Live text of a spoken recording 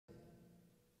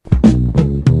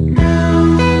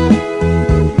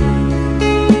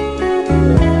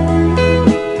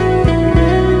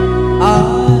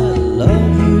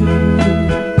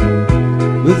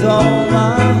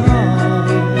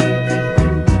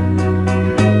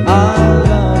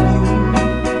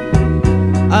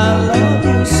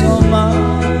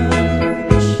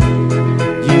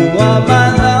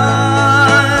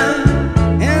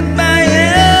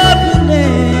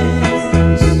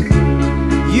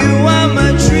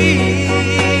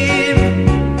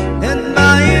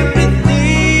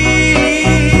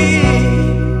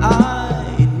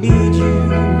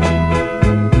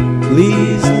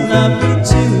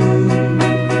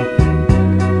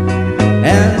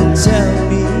tell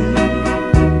me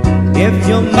if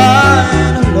you're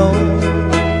mine alone.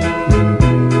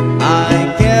 I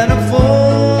can't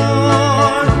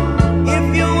afford if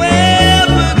you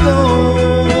ever go,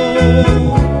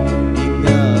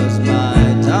 because my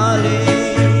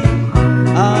darling,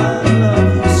 I love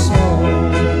you so.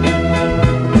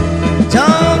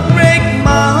 Don't break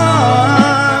my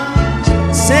heart,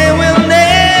 say we'll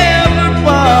never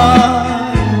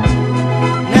part.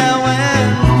 Now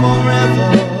and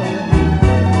forever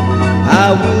I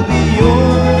will be yours.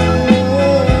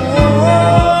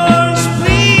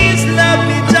 Please love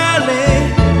me, darling,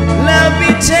 love me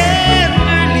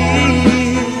tenderly.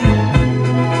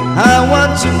 I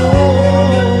want to know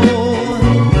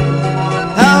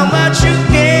how much you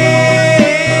care.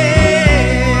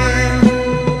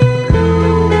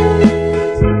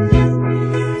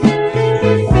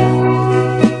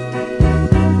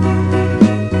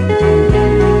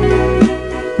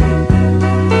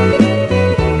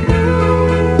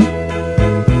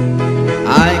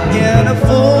 I can't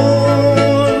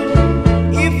afford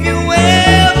if you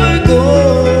ever go,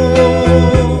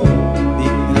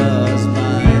 because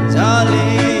my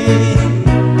darling,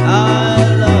 I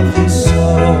love you so.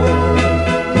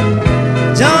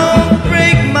 Don't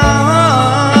break my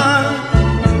heart,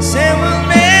 say we'll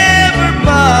never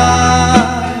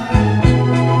part.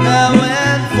 Now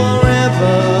and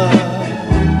forever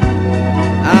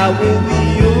I will be